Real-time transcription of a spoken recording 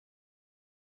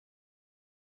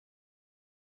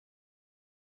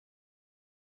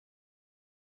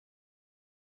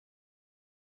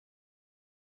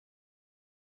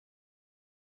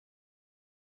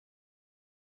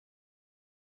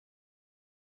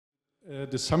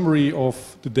The summary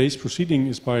of today's proceeding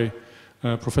is by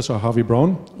Professor Harvey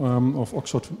Brown of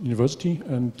Oxford University,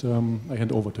 and I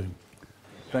hand over to him.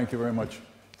 Thank you very much.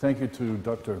 Thank you to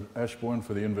Dr. Ashbourne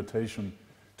for the invitation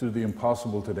to the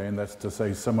impossible today, and that's to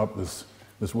say, sum up this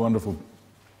wonderful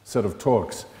set of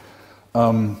talks.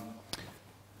 I'm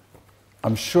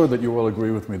sure that you all agree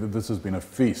with me that this has been a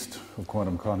feast of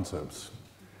quantum concepts.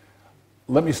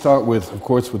 Let me start with, of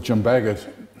course, with Jim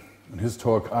Baggott and his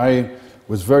talk. I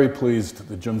was very pleased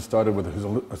that Jim started with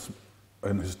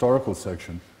an historical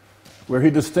section where he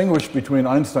distinguished between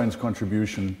Einstein's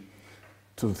contribution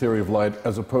to the theory of light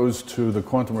as opposed to the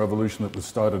quantum revolution that was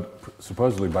started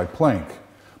supposedly by Planck.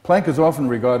 Planck is often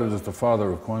regarded as the father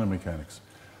of quantum mechanics.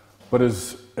 But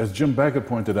as Jim Baggott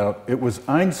pointed out, it was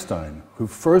Einstein who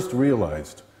first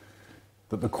realized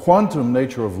that the quantum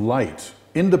nature of light,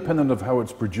 independent of how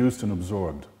it's produced and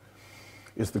absorbed,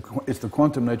 it's the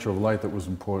quantum nature of light that was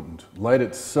important. Light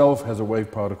itself has a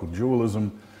wave-particle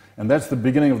dualism, and that's the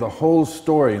beginning of the whole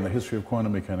story in the history of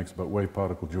quantum mechanics about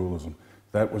wave-particle dualism.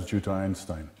 That was due to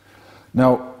Einstein.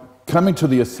 Now, coming to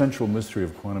the essential mystery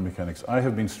of quantum mechanics, I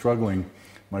have been struggling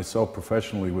myself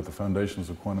professionally with the foundations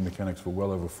of quantum mechanics for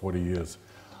well over 40 years.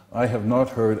 I have not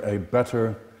heard a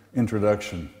better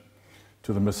introduction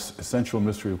to the essential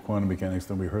mystery of quantum mechanics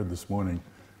than we heard this morning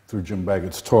through Jim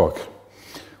Baggott's talk.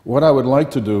 What I would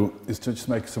like to do is to just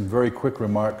make some very quick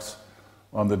remarks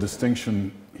on the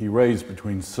distinction he raised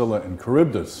between Scylla and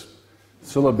Charybdis.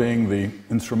 Scylla being the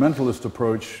instrumentalist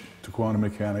approach to quantum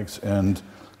mechanics, and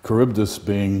Charybdis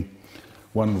being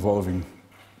one involving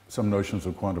some notions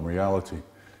of quantum reality.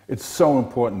 It's so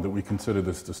important that we consider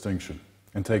this distinction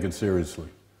and take it seriously.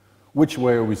 Which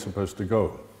way are we supposed to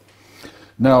go?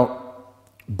 Now,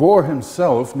 Bohr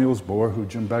himself, Niels Bohr, who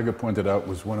Jim Baggott pointed out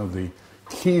was one of the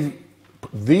key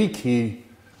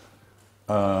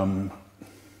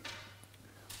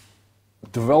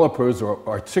developers or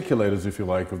articulators, if you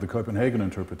like, of the Copenhagen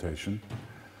interpretation.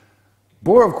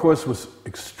 Bohr, of course, was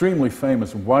extremely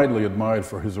famous and widely admired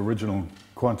for his original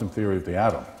quantum theory of the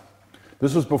atom.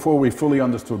 This was before we fully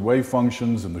understood wave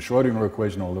functions and the Schrödinger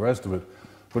equation and all the rest of it.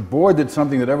 But Bohr did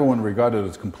something that everyone regarded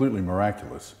as completely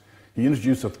miraculous. He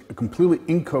introduced a completely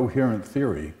incoherent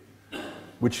theory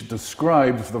which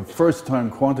described for the first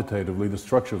time quantitatively the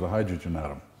structure of the hydrogen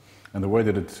atom and the way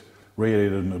that it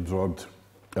radiated and absorbed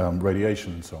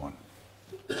radiation and so on.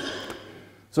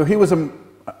 So he was a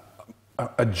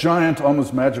giant,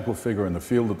 almost magical figure in the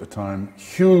field at the time,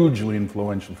 hugely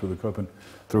influential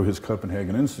through his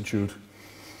Copenhagen Institute.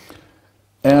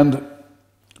 And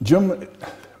Jim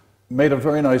made a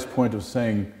very nice point of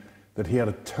saying that he had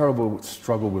a terrible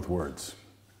struggle with words.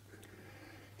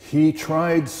 He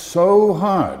tried so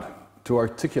hard to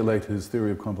articulate his theory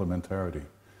of complementarity.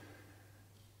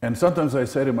 And sometimes I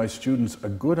say to my students, a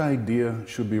good idea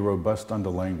should be robust under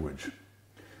language.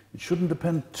 It shouldn't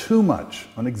depend too much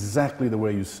on exactly the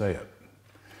way you say it.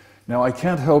 Now, I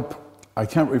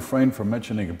can't refrain from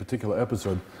mentioning a particular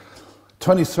episode.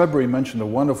 Tony Sudbury mentioned a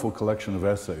wonderful collection of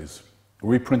essays,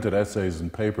 reprinted essays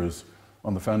and papers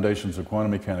on the foundations of quantum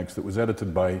mechanics that was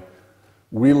edited by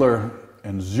Wheeler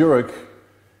and Zurich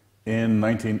in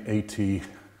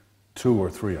 1982 or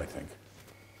 3, I think.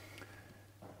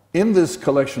 In this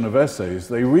collection of essays,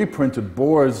 they reprinted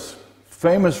Bohr's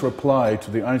famous reply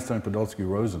to the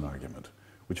Einstein-Podolsky-Rosen argument,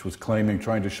 which was trying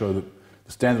to show that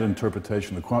the standard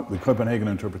interpretation, the Copenhagen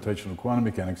interpretation of quantum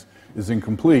mechanics is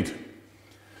incomplete.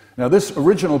 Now, this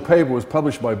original paper was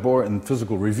published by Bohr in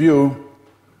Physical Review,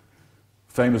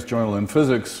 famous journal in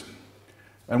physics,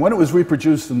 and when it was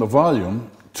reproduced in the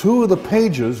volume, 2 of the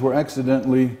pages were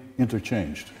accidentally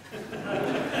interchanged.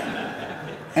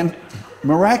 And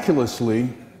miraculously,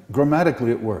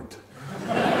 grammatically, it worked.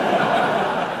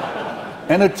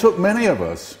 And it took many of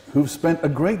us who've spent a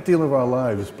great deal of our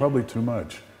lives, probably too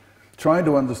much, trying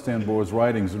to understand Bohr's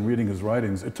writings and reading his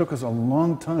writings. It took us a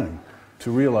long time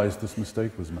to realize this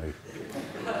mistake was made.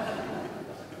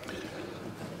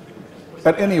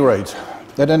 At any rate,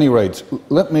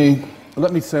 let me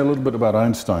say a little bit about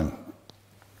Einstein.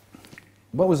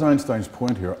 What was Einstein's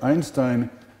point here? Einstein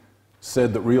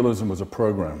said that realism was a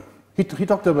program. He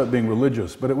talked about being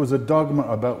religious, but it was a dogma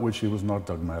about which he was not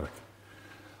dogmatic.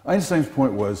 Einstein's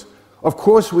point was, of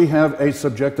course we have a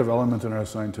subjective element in our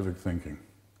scientific thinking.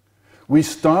 We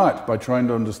start by trying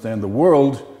to understand the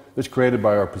world that's created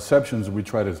by our perceptions, and we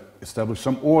try to establish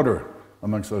some order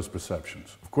amongst those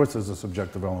perceptions. Of course there's a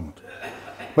subjective element.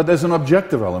 But there's an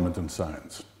objective element in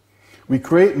science. We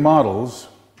create models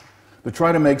that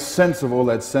try to make sense of all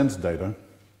that sense data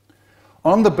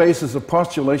on the basis of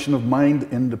postulation of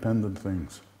mind-independent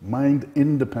things.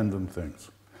 Mind-independent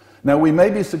things. Now, we may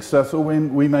be successful,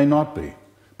 we may not be.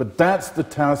 But that's the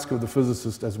task of the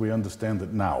physicist as we understand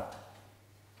it now.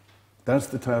 That's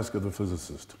the task of the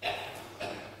physicist.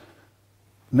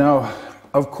 Now,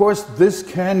 of course, this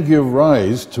can give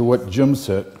rise to what Jim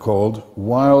said called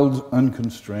wild,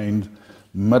 unconstrained,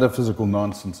 metaphysical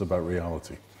nonsense about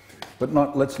reality. But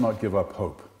let's not give up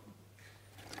hope.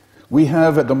 We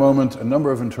have at the moment a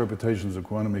number of interpretations of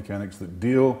quantum mechanics that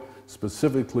deal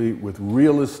specifically with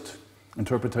realist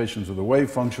interpretations of the wave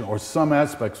function or some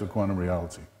aspects of quantum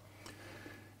reality.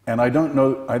 And I don't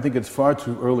know, I think it's far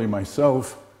too early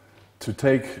myself to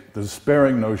take the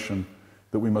despairing notion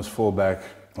that we must fall back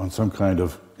on some kind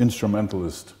of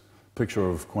instrumentalist picture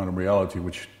of quantum reality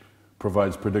which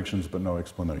provides predictions but no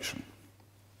explanation.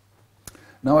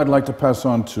 Now I'd like to pass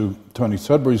on to Tony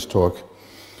Sudbury's talk,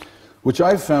 which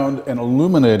I found an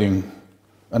illuminating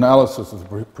analysis of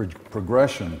the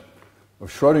progression of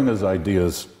Schrödinger's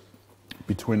ideas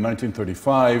between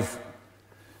 1935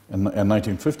 and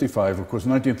 1955. Of course,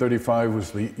 1935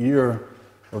 was the year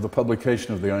of the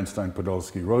publication of the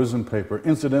Einstein-Podolsky-Rosen paper.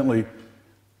 Incidentally,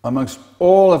 amongst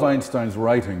all of Einstein's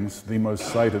writings, the most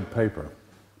cited paper.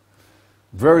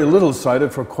 Very little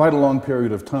cited for quite a long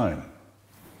period of time.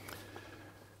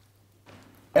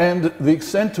 And the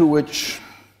extent to which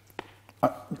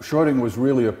Schrödinger was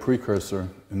really a precursor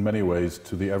in many ways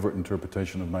to the Everett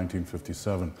interpretation of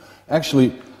 1957.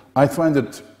 Actually, I find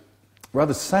it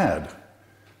rather sad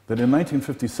that in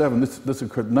 1957, this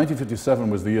occurred, 1957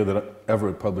 was the year that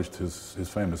Everett published his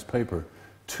famous paper,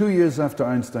 2 years after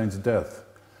Einstein's death.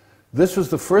 This was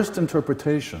the first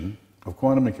interpretation of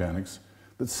quantum mechanics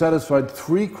that satisfied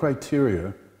 3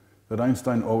 criteria that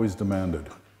Einstein always demanded: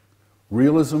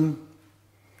 realism,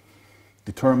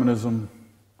 determinism,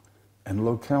 and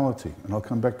locality. And I'll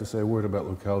come back to say a word about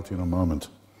locality in a moment.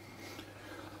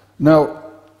 Now,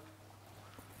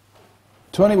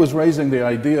 Tony was raising the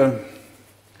idea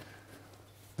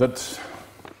that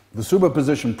the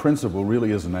superposition principle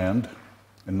really is an and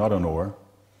not an or.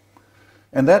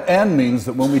 And that and means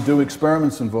that when we do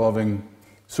experiments involving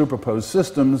superposed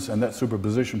systems, and that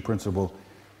superposition principle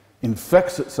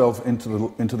infects itself into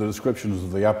the descriptions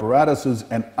of the apparatuses,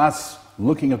 and us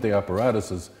looking at the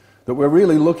apparatuses, that we're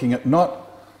really looking at not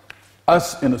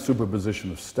us in a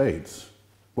superposition of states.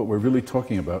 What we're really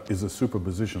talking about is a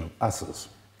superposition of us's.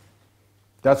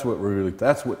 That's what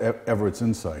Everett's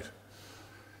insight.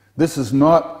 This is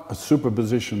not a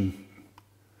superposition.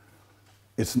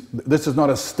 This is not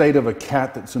a state of a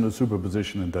cat that's in a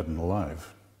superposition and dead and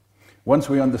alive. Once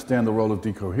we understand the role of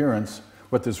decoherence,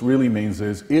 what this really means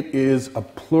is it is a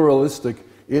pluralistic,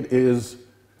 it is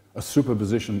a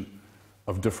superposition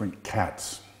of different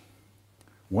cats,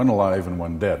 one alive and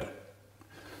one dead.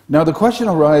 Now the question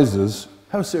arises,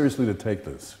 how seriously to take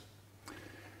this?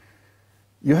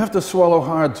 You have to swallow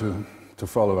hard to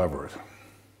follow Everett.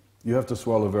 You have to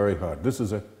swallow very hard. This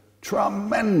is a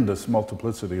tremendous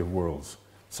multiplicity of worlds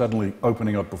suddenly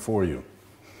opening up before you.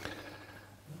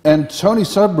 And Tony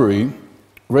Sudbury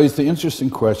raised the interesting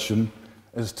question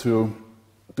as to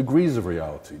degrees of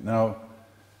reality. Now,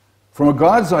 from a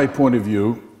God's eye point of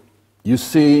view, you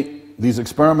see these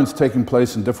experiments taking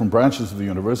place in different branches of the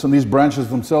universe, and these branches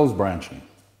themselves branching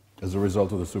as a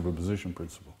result of the superposition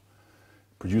principle,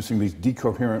 producing these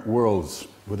decoherent worlds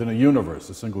within a universe,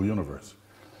 a single universe.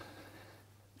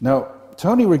 Now,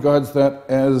 Tony regards that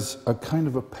as a kind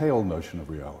of a pale notion of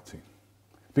reality,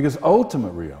 because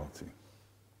ultimate reality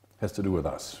has to do with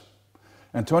us.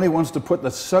 And Tony wants to put the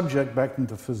subject back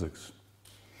into physics.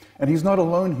 And he's not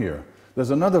alone here. There's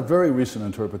another very recent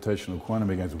interpretation of quantum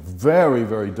mechanics, very,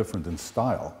 very different in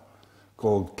style,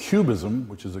 called cubism,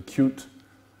 which is a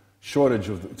short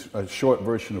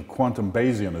version of quantum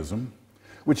Bayesianism,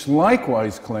 which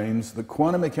likewise claims that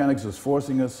quantum mechanics is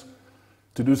forcing us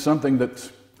to do something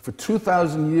that for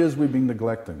 2,000 years we've been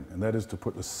neglecting, and that is to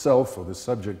put the self or the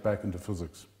subject back into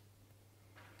physics.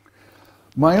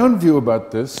 My own view about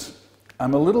this,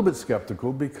 I'm a little bit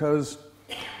skeptical because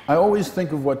I always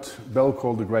think of what Bell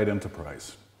called the great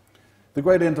enterprise. The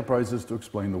great enterprise is to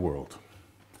explain the world.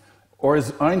 Or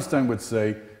as Einstein would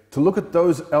say, to look at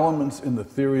those elements in the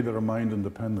theory that are mind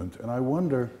independent. And I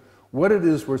wonder what it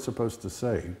is we're supposed to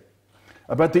say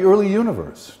about the early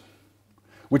universe,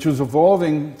 which was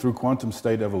evolving through quantum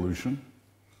state evolution,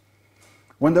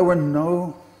 when there were in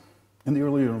the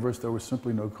early universe, there were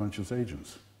simply no conscious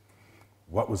agents.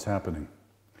 What was happening?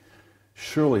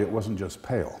 Surely it wasn't just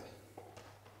pale.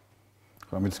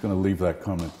 So I'm just going to leave that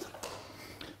comment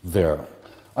there.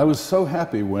 I was so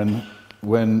happy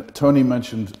when Tony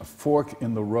mentioned a fork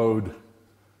in the road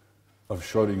of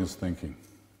Schrödinger's thinking.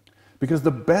 Because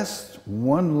the best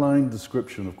one-line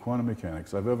description of quantum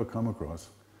mechanics I've ever come across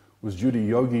was Judy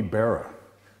Yogi Berra.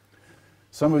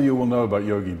 Some of you will know about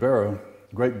Yogi Berra,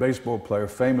 a great baseball player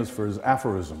famous for his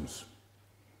aphorisms.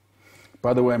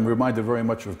 By the way, I'm reminded very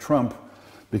much of Trump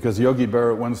because Yogi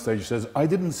Berra at one stage says, "I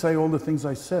didn't say all the things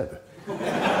I said."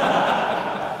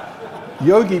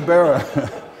 Yogi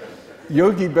Berra's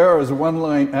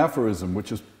one-line aphorism,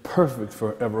 which is perfect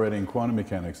for ever-reading quantum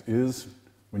mechanics, is,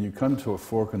 when you come to a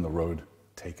fork in the road,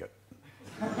 take it.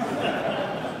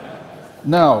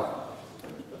 Now,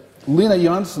 Lena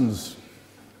Jansson's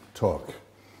talk.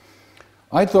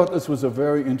 I thought this was a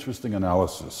very interesting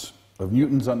analysis of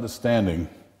Newton's understanding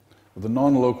of the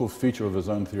non-local feature of his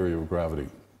own theory of gravity.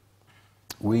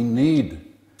 We need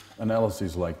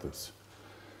analyses like this,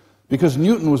 because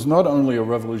Newton was not only a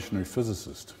revolutionary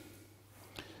physicist,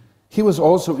 he was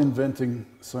also inventing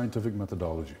scientific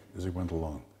methodology as he went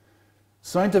along.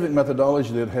 Scientific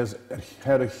methodology that has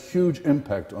had a huge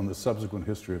impact on the subsequent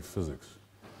history of physics.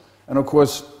 And of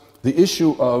course, the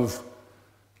issue of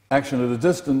action at a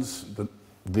distance,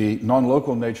 the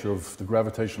non-local nature of the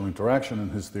gravitational interaction in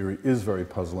his theory is very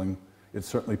puzzling. It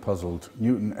certainly puzzled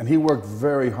Newton, and he worked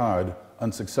very hard,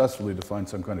 unsuccessfully, to find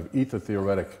some kind of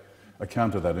ether-theoretic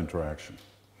account of that interaction.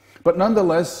 But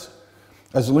nonetheless,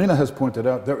 as Lena has pointed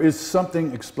out, there is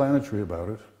something explanatory about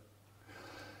it.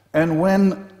 And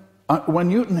when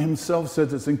Newton himself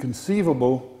says it's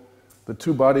inconceivable that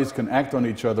two bodies can act on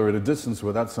each other at a distance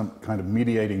without some kind of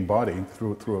mediating body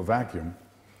through a vacuum,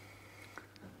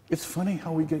 it's funny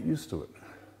how we get used to it.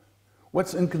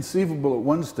 What's inconceivable at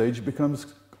one stage becomes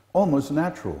almost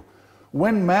natural.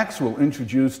 When Maxwell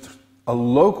introduced a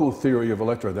local theory of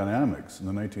electrodynamics in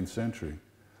the 19th century,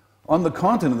 on the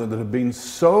continent that had been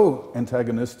so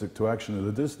antagonistic to action at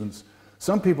a distance,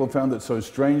 some people found it so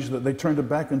strange that they turned it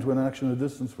back into an action at a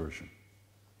distance version.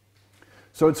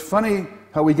 So it's funny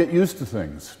how we get used to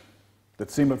things that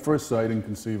seem at first sight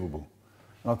inconceivable.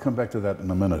 I'll come back to that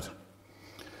in a minute.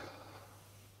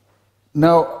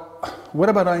 Now, what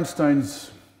about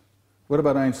Einstein's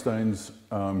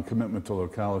commitment to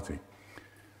locality?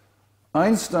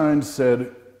 Einstein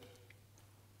said,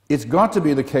 it's got to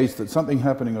be the case that something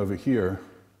happening over here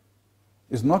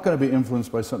is not going to be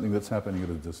influenced by something that's happening at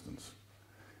a distance.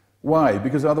 Why?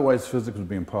 Because otherwise physics would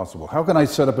be impossible. How can I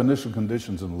set up initial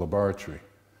conditions in the laboratory?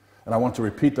 And I want to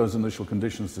repeat those initial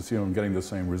conditions to see if I'm getting the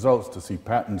same results, to see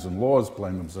patterns and laws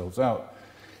playing themselves out.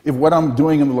 If what I'm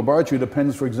doing in the laboratory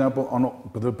depends, for example,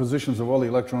 on the positions of all the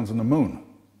electrons in the moon,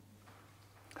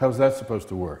 how's that supposed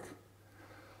to work?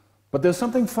 But there's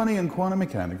something funny in quantum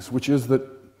mechanics, which is that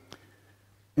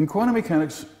in quantum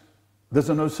mechanics, there's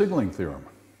a no-signaling theorem,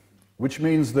 which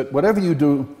means that whatever you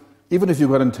do, even if you've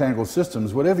got entangled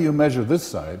systems, whatever you measure this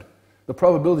side, the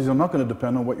probabilities are not going to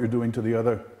depend on what you're doing to the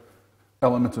other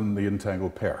element in the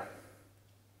entangled pair.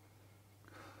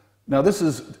 Now,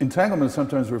 entanglement is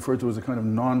sometimes referred to as a kind of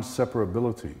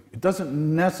non-separability. It doesn't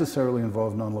necessarily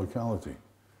involve non-locality.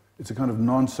 It's a kind of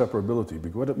non-separability,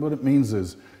 because what it means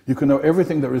is you can know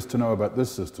everything there is to know about this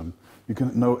system, you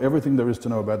can know everything there is to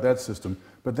know about that system,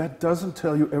 but that doesn't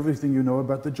tell you everything you know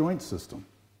about the joint system.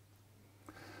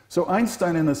 So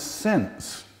Einstein, in a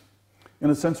sense,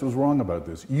 was wrong about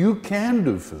this. You can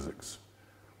do physics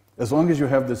as long as you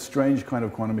have this strange kind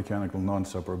of quantum mechanical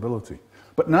non-separability.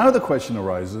 But now the question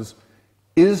arises,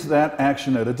 is that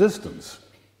action at a distance?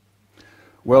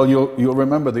 Well, you'll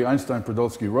remember the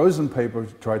Einstein-Podolsky-Rosen paper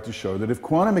tried to show that if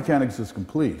quantum mechanics is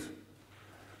complete,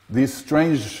 these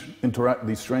strange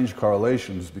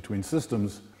correlations between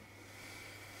systems,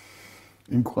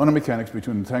 in quantum mechanics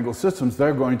between entangled systems,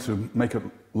 they're going to make it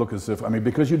look as if,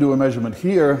 because you do a measurement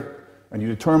here and you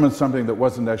determine something that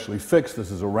wasn't actually fixed,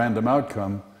 this is a random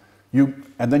outcome,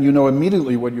 and then you know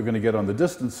immediately what you're going to get on the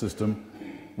distance system.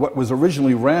 What was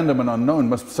originally random and unknown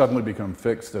must suddenly become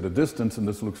fixed at a distance, and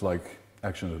this looks like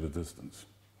action at a distance.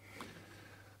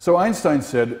 So Einstein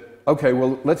said, okay,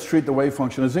 well, let's treat the wave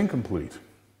function as incomplete.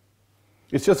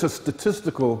 It's just a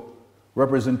statistical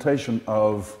representation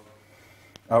of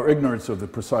our ignorance of the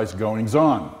precise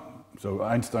goings-on. So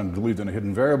Einstein believed in a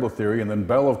hidden variable theory, and then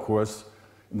Bell, of course,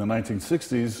 in the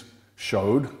 1960s,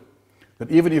 showed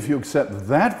that even if you accept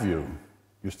that view,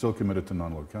 you're still committed to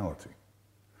non-locality.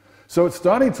 So it's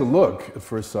starting to look, at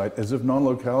first sight, as if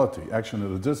non-locality, action at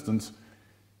a distance,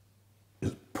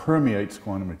 permeates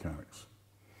quantum mechanics.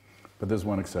 But there's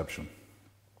one exception.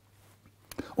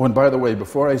 Oh, and by the way,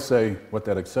 before I say what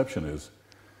that exception is,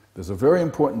 there's a very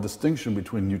important distinction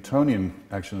between Newtonian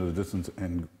action at a distance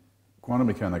and quantum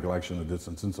mechanical action at a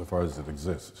distance insofar as it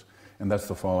exists. And that's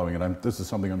the following, and this is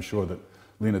something I'm sure that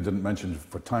Lena didn't mention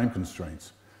for time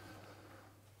constraints.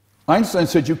 Einstein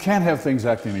said you can't have things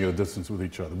acting at a distance with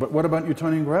each other, but what about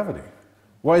Newtonian gravity?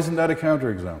 Why isn't that a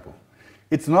counterexample?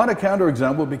 It's not a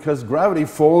counterexample because gravity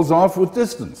falls off with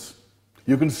distance.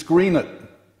 You can screen it,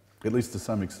 at least to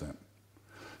some extent.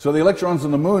 So the electrons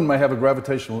on the moon may have a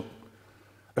gravitational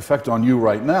effect on you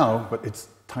right now, but it's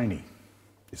tiny.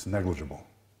 It's negligible.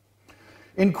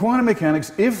 In quantum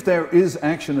mechanics, if there is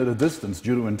action at a distance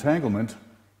due to entanglement,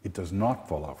 it does not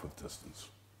fall off with distance.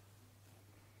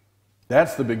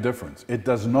 That's the big difference. It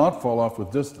does not fall off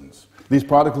with distance. These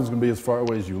particles can be as far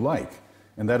away as you like,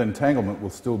 and that entanglement will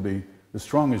still be as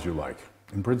strong as you like,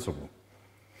 in principle.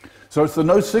 So it's the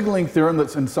no signaling theorem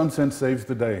that in some sense saves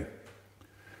the day.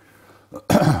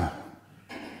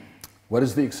 What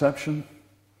is the exception?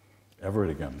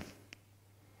 Everett again.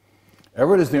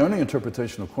 Everett is the only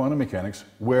interpretation of quantum mechanics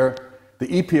where the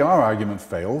EPR argument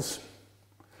fails,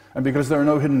 and because there are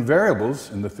no hidden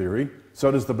variables in the theory,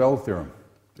 so does the Bell theorem.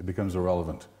 It becomes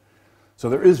irrelevant. So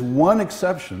there is one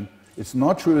exception. It's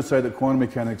not true to say that quantum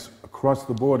mechanics across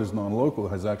the board is non-local,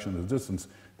 has action at a distance.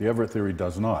 The Everett theory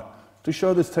does not. To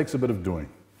show this takes a bit of doing.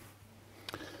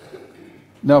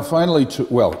 Now finally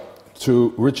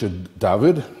to Richard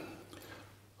David,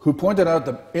 who pointed out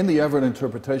that in the Everett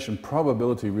interpretation,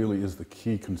 probability really is the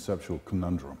key conceptual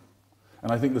conundrum.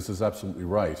 And I think this is absolutely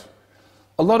right.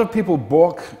 A lot of people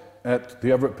balk at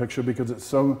the Everett picture because it's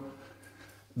so,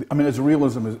 I mean, its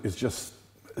realism is just,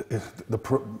 the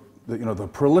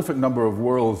prolific number of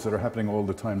worlds that are happening all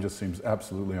the time just seems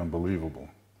absolutely unbelievable.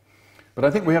 But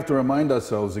I think we have to remind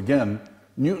ourselves again,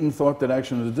 Newton thought that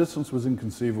action at a distance was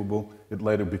inconceivable. It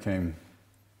later became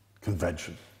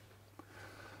convention.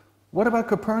 What about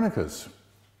Copernicus?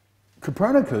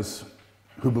 Copernicus,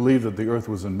 who believed that the Earth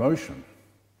was in motion,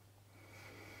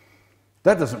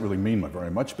 that doesn't really mean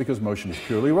very much because motion is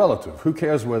purely relative. Who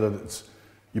cares whether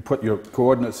you put your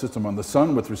coordinate system on the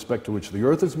sun with respect to which the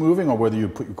Earth is moving, or whether you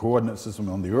put your coordinate system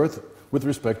on the Earth with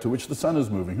respect to which the sun is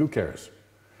moving? Who cares?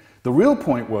 The real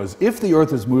point was, if the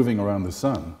Earth is moving around the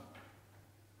sun,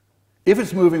 if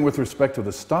it's moving with respect to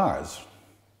the stars,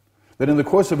 then in the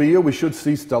course of a year we should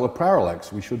see stellar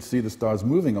parallax. We should see the stars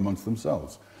moving amongst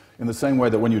themselves. In the same way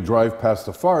that when you drive past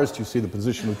a forest, you see the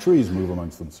position of trees move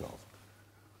amongst themselves.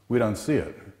 We don't see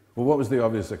it. Well, what was the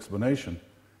obvious explanation?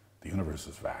 The universe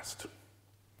is vast.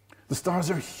 The stars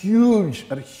are huge,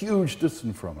 at a huge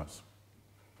distance from us.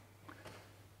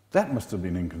 That must have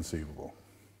been inconceivable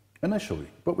initially,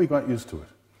 but we got used to it.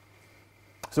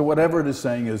 So whatever it is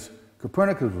saying is,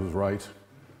 Copernicus was right,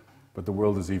 but the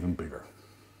world is even bigger.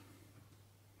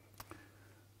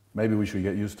 Maybe we should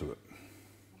get used to it.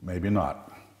 Maybe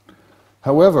not.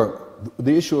 However,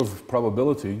 the issue of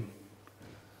probability,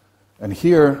 and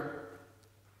here,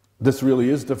 this really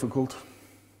is difficult.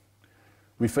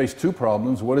 We face two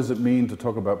problems. What does it mean to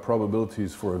talk about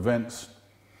probabilities for events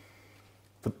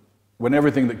when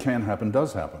everything that can happen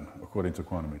does happen, according to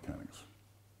quantum mechanics?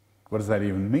 What does that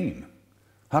even mean?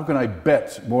 How can I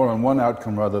bet more on one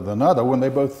outcome rather than another when they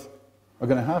both are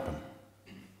going to happen?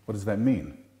 What does that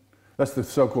mean? That's the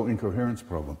so-called incoherence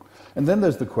problem. And then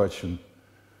there's the question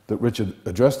that Richard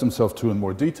addressed himself to in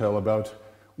more detail about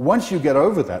once you get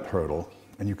over that hurdle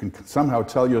and you can somehow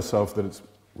tell yourself that it's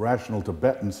rational to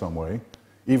bet in some way,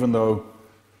 even though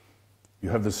you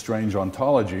have this strange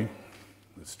ontology,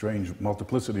 this strange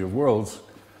multiplicity of worlds,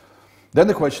 then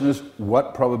the question is,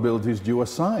 what probabilities do you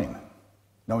assign?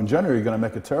 Now, in general, you're going to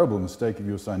make a terrible mistake if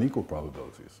you assign equal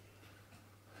probabilities.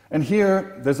 And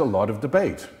here, there's a lot of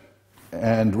debate.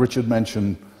 And Richard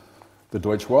mentioned the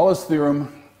Deutsch-Wallace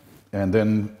theorem, and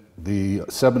then the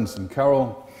Sebens and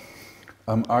Carroll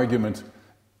argument.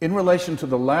 In relation to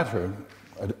the latter,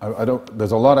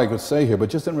 there's a lot I could say here, but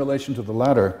just in relation to the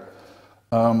latter,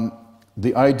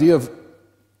 the idea of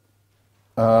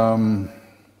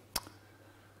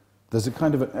there's a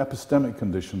kind of an epistemic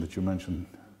condition that you mentioned,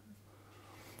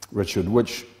 Richard,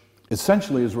 which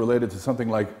essentially is related to something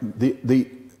like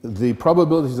the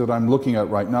probabilities that I'm looking at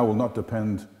right now will not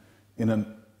depend in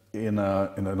an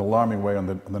alarming way on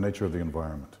the nature of the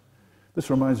environment. This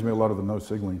reminds me a lot of the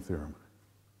no-signaling theorem.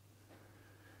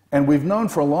 And we've known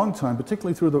for a long time,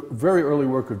 particularly through the very early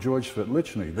work of George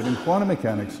Svetlichny, that in quantum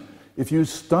mechanics, if you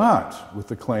start with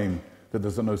the claim that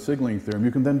there's a no-signaling theorem,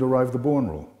 you can then derive the Bohr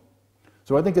rule.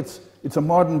 So I think it's a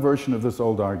modern version of this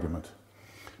old argument.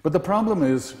 But the problem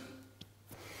with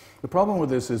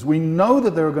this is we know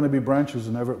that there are going to be branches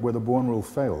in Everett where the Bohr rule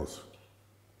fails.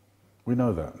 We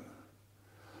know that.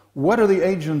 What are the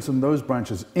agents in those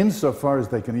branches, insofar as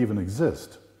they can even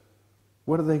exist?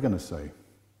 What are they going to say?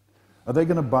 Are they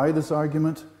going to buy this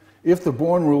argument? If the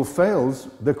Bohr rule fails,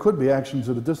 there could be actions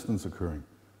at a distance occurring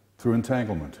through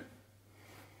entanglement.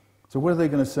 So what are they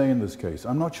going to say in this case?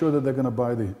 I'm not sure that they're going to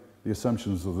buy the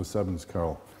assumptions of the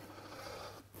Sebens-Carroll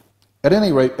At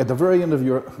any rate, at the very end of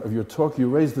your talk, you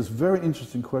raised this very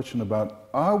interesting question about,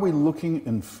 are we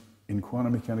looking in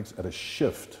quantum mechanics at a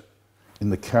shift in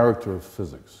the character of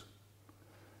physics?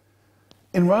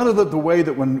 In rather the way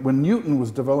that when Newton was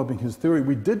developing his theory,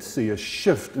 we did see a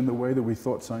shift in the way that we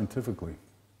thought scientifically.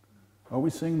 Are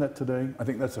we seeing that today? I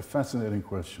think that's a fascinating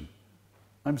question.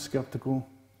 I'm skeptical,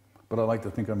 but I like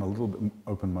to think I'm a little bit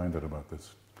open-minded about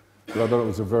this. But I thought it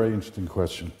was a very interesting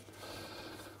question.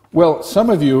 Well, some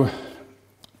of you,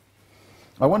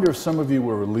 I wonder if some of you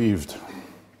were relieved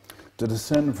to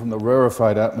descend from the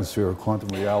rarefied atmosphere of quantum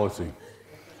reality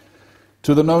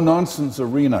to the no-nonsense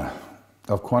arena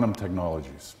of quantum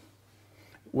technologies.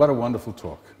 What a wonderful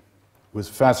talk. It was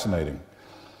fascinating.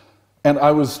 And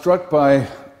I was struck by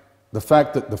the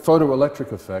fact that the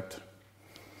photoelectric effect,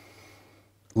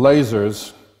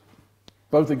 lasers,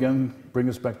 both again bring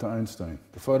us back to Einstein.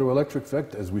 The photoelectric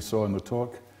effect, as we saw in the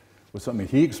talk, was something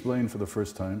he explained for the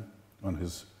first time on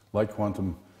his light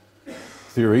quantum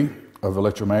theory of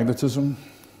electromagnetism.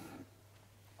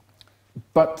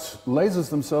 But lasers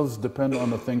themselves depend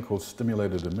on a thing called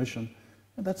stimulated emission,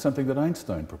 and that's something that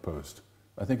Einstein proposed,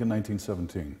 I think in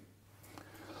 1917.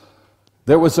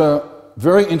 There was a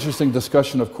very interesting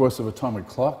discussion, of course, of atomic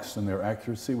clocks and their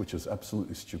accuracy, which is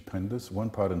absolutely stupendous, 1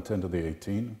 part in 10 to the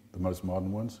 18, the most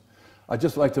modern ones. I'd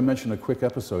just like to mention a quick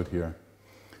episode here.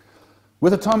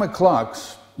 With atomic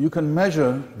clocks, you can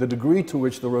measure the degree to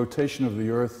which the rotation of the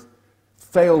Earth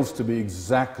fails to be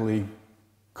exactly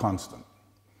constant.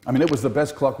 I mean, it was the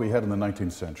best clock we had in the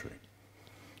 19th century.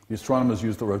 The astronomers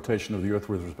used the rotation of the Earth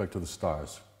with respect to the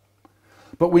stars.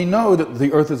 But we know that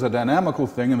the Earth is a dynamical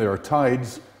thing and there are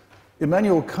tides.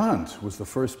 Immanuel Kant was the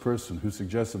first person who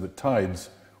suggested that tides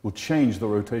will change the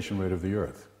rotation rate of the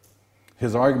Earth.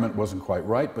 His argument wasn't quite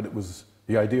right, but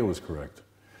the idea was correct.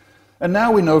 And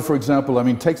now we know, for example, I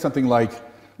mean, take something like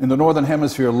in the northern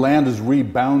hemisphere, land is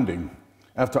rebounding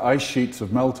after ice sheets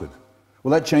have melted.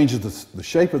 Well, that changes the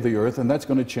shape of the Earth, and that's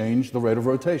going to change the rate of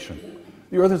rotation.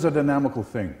 The Earth is a dynamical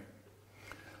thing.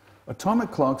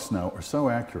 Atomic clocks now are so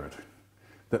accurate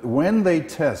that when they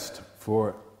test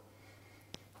for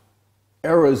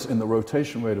errors in the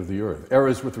rotation rate of the Earth,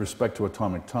 errors with respect to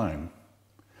atomic time,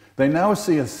 they now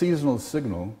see a seasonal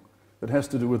signal that has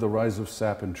to do with the rise of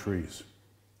sap in trees.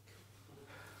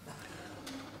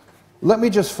 Let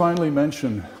me just finally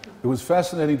mention, it was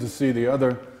fascinating to see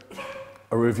a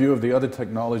review of the other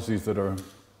technologies that are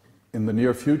in the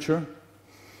near future.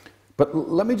 But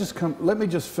let me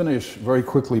just finish very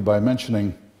quickly by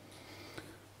mentioning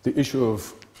the issue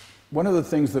of one of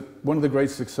the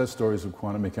great success stories of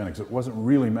quantum mechanics that wasn't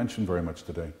really mentioned very much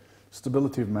today,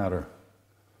 stability of matter.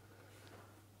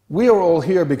 We are all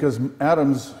here because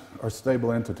atoms are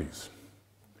stable entities.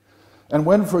 And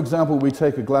when, for example, we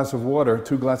take a glass of water,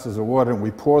 2 glasses of water, and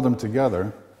we pour them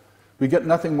together, we get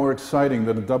nothing more exciting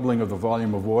than a doubling of the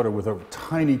volume of water with a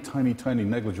tiny, tiny, tiny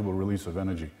negligible release of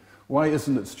energy. Why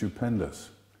isn't it stupendous?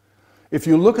 If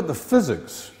you look at the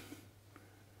physics,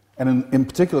 and in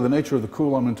particular the nature of the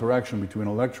Coulomb interaction between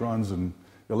electrons and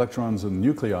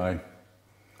nuclei,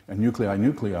 and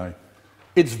nuclei,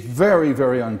 it's very,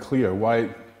 very unclear why,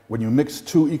 when you mix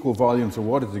 2 equal volumes of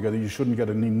water together, you shouldn't get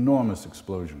an enormous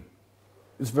explosion.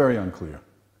 It's very unclear.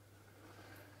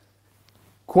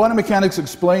 Quantum mechanics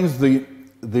explains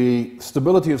the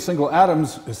stability of single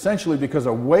atoms essentially because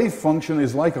a wave function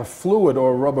is like a fluid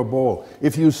or a rubber ball.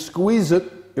 If you squeeze it,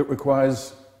 it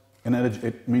requires an energy,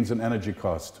 it means an energy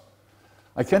cost.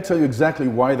 I can't tell you exactly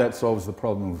why that solves the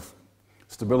problem of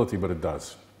stability, but it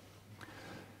does.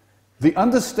 The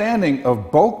understanding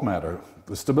of bulk matter,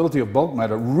 the stability of bulk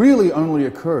matter, really only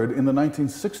occurred in the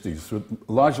 1960s,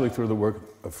 largely through the work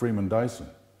of Freeman Dyson.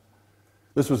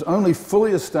 This was only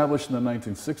fully established in the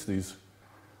 1960s,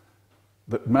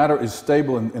 that matter is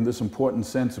stable in this important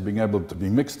sense of being able to be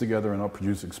mixed together and not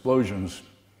produce explosions.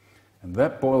 And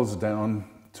that boils down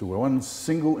to one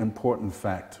single important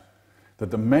fact,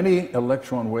 that the many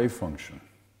electron wave function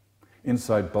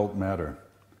inside bulk matter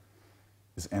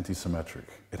is antisymmetric.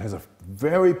 It has a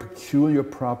very peculiar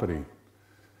property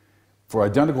for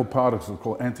identical particles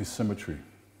called antisymmetry,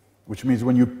 which means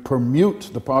when you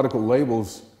permute the particle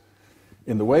labels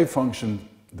in the wave function,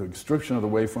 the description of the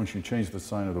wave function, you change the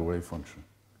sign of the wave function.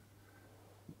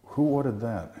 Who ordered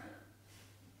that?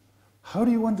 How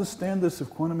do you understand this if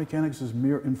quantum mechanics is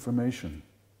mere information?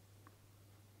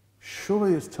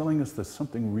 Surely it's telling us there's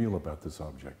something real about this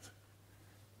object.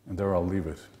 And there I'll leave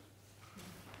it.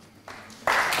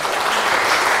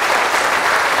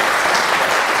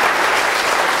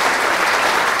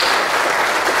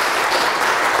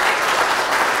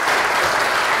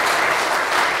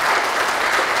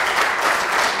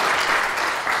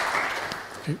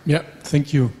 Yeah.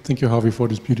 Thank you, Harvey, for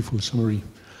this beautiful summary.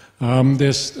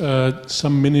 There's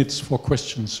some minutes for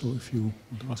questions, so if you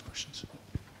want to ask questions.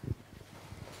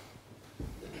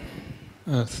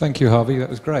 Thank you, Harvey. That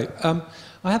was great. I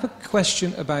have a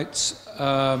question about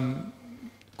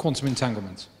quantum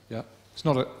entanglement. Yeah, it's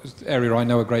not an area I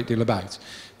know a great deal about,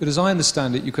 but as I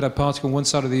understand it, you could have a particle on one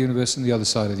side of the universe and the other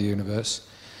side of the universe,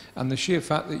 and the sheer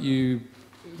fact that the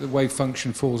wave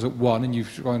function falls at one and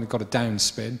you've only got a down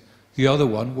spin, the other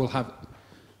one will have,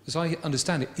 as I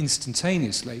understand it,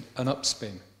 instantaneously an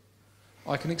upspin.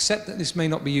 I can accept that this may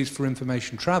not be used for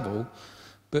information travel,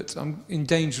 but I'm in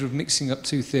danger of mixing up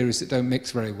two theories that don't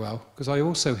mix very well, because I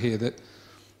also hear that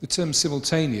the term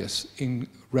simultaneous in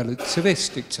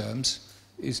relativistic terms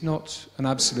is not an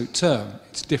absolute term.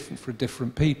 It's different for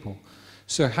different people.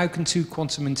 So how can two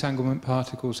quantum entanglement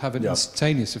particles have an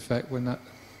instantaneous effect when that...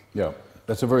 Yeah,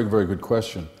 that's a very, very good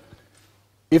question.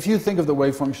 If you think of the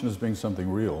wave function as being something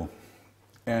real,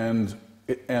 and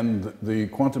the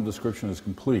quantum description is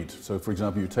complete, so for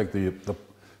example, you take the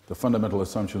fundamental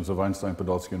assumptions of Einstein,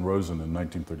 Podolsky, and Rosen in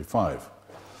 1935,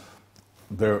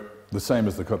 they're the same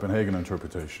as the Copenhagen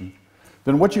interpretation,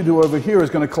 then what you do over here is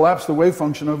going to collapse the wave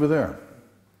function over there,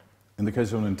 in the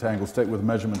case of an entangled state with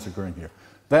measurements occurring here.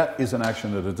 That is an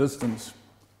action at a distance.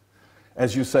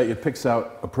 As you say, it picks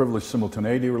out a privileged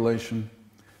simultaneity relation.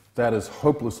 That is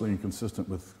hopelessly inconsistent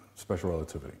with special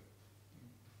relativity.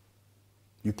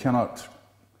 You cannot,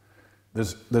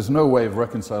 there's no way of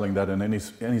reconciling that in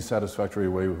any satisfactory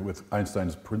way with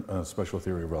Einstein's special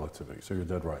theory of relativity, so you're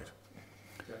dead right.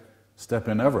 Okay. Step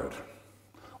in Everett.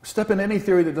 Step in any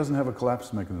theory that doesn't have a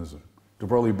collapse mechanism. De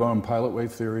Broglie-Bohm pilot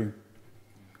wave theory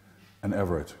and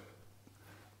Everett.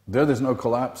 There's no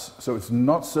collapse, so it's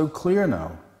not so clear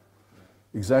now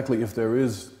exactly if there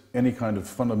is any kind of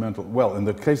fundamental, well, in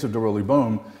the case of de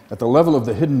Broglie-Bohm, at the level of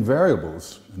the hidden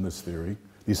variables in this theory,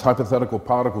 these hypothetical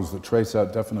particles that trace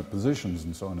out definite positions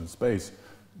and so on in space,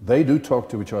 they do talk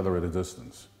to each other at a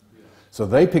distance. So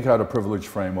they pick out a privileged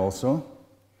frame also.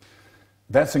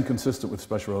 That's inconsistent with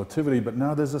special relativity, but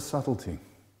now there's a subtlety.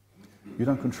 You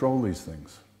don't control these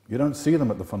things. You don't see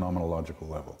them at the phenomenological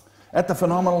level. At the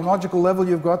phenomenological level,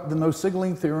 you've got the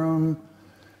no-signaling theorem.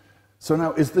 So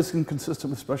now, is this inconsistent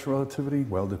with special relativity?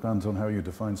 Well, it depends on how you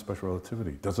define special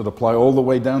relativity. Does it apply all the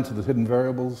way down to the hidden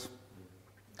variables?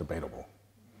 Debatable.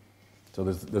 So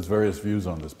there's various views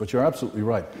on this. But you're absolutely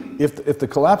right. If the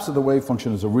collapse of the wave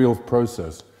function is a real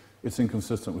process, it's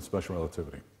inconsistent with special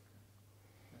relativity.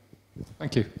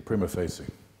 Thank you. Prima facie.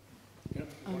 Yeah,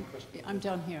 I'm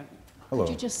down here. Hello.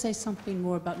 Could you just say something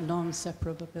more about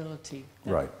non-separability?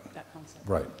 Right. That concept.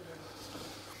 Right.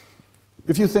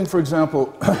 If you think, for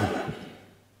example,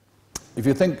 if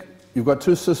you think you've got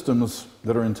two systems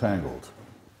that are entangled,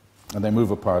 and they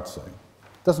move apart, say,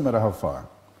 doesn't matter how far.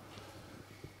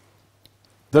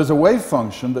 There's a wave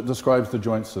function that describes the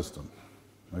joint system.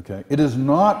 Okay? It is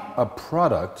not a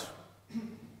product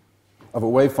of a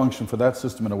wave function for that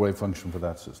system and a wave function for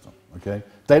that system. Okay?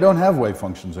 They don't have wave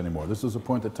functions anymore. This is a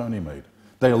point that Tony made.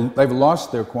 They've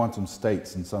lost their quantum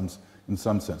states in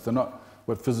some sense. They're not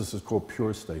what physicists call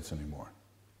pure states anymore.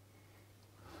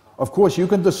 Of course, you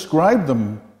can describe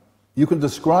them, you can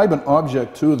describe an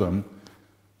object to them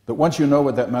that once you know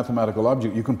what that mathematical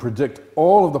object, you can predict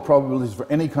all of the probabilities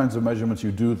for any kinds of measurements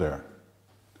you do there.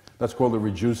 That's called the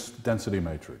reduced density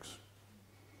matrix.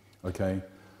 Okay?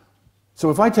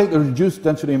 So if I take the reduced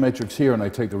density matrix here and I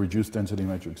take the reduced density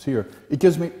matrix here, it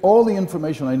gives me all the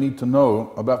information I need to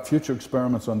know about future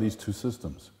experiments on these two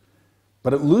systems.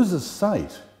 But it loses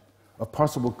sight of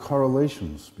possible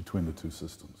correlations between the two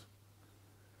systems.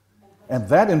 And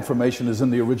that information is in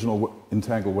the original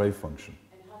entangled wave function.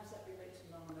 And how does that relate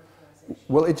to non-localization?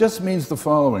 Well, it just means the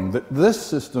following, that this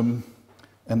system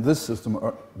and this system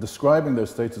are describing their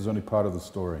states as only part of the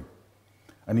story.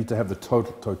 I need to have the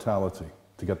totality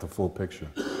to get the full picture.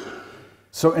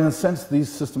 So in a sense,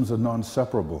 these systems are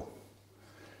non-separable.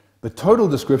 The total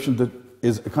description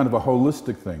is a kind of a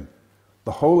holistic thing.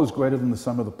 The whole is greater than the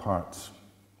sum of the parts,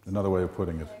 another way of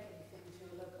putting it.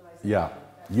 Yeah.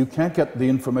 You can't get the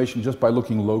information just by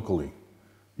looking locally.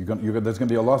 There's going to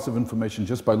be a loss of information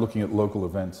just by looking at local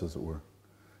events, as it were.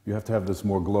 You have to have this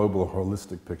more global,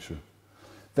 holistic picture.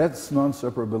 That's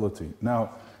non-separability.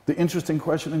 Now, the interesting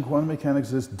question in quantum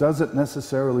mechanics is, does it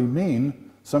necessarily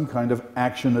mean some kind of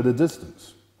action at a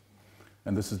distance?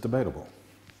 And this is debatable.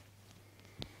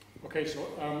 Okay, so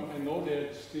I know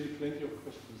there's still plenty of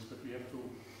questions, but we have to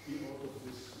be out of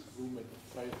this room at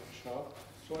 5 sharp.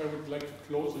 So I would like to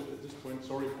close it at this point.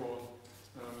 Sorry for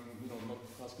not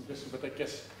asking questions, but I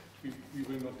guess we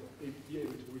will not be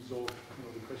able to resolve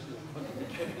the questions of quantum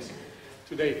mechanics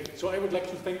today. So I would like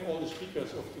to thank all the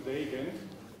speakers of today again,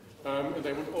 and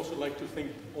I would also like to thank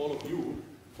all of you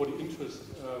for the interest,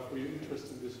 for your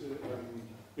interest in this,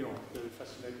 very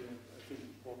fascinating, I think,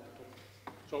 important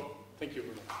topic. So thank you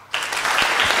very much.